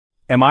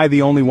Am I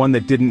the only one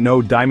that didn't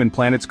know diamond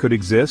planets could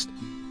exist?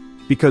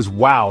 Because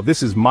wow,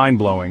 this is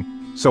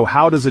mind-blowing. So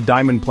how does a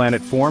diamond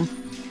planet form?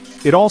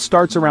 It all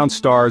starts around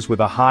stars with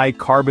a high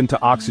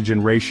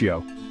carbon-to-oxygen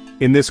ratio.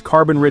 In this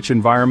carbon-rich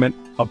environment,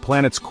 a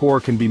planet's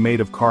core can be made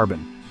of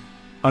carbon.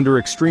 Under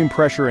extreme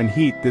pressure and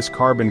heat, this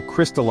carbon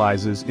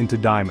crystallizes into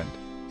diamond.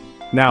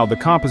 Now, the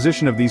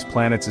composition of these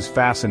planets is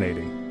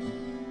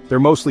fascinating. They're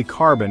mostly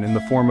carbon in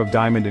the form of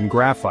diamond and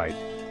graphite,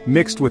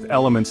 mixed with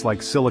elements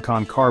like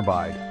silicon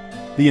carbide.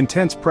 The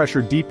intense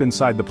pressure deep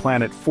inside the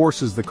planet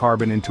forces the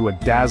carbon into a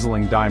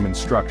dazzling diamond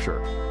structure.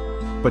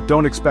 But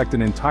don't expect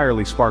an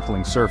entirely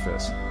sparkling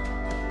surface.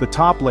 The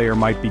top layer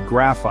might be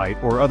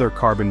graphite or other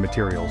carbon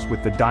materials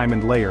with the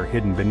diamond layer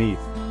hidden beneath.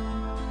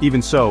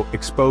 Even so,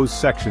 exposed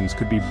sections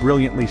could be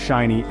brilliantly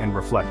shiny and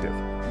reflective.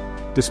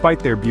 Despite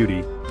their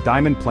beauty,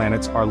 diamond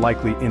planets are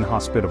likely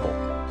inhospitable.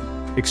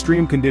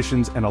 Extreme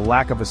conditions and a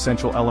lack of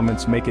essential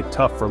elements make it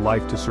tough for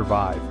life to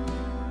survive.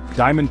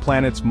 Diamond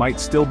planets might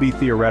still be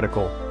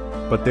theoretical,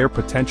 but their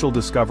potential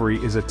discovery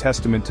is a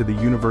testament to the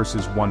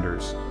universe's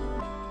wonders.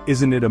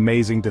 Isn't it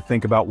amazing to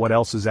think about what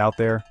else is out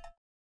there?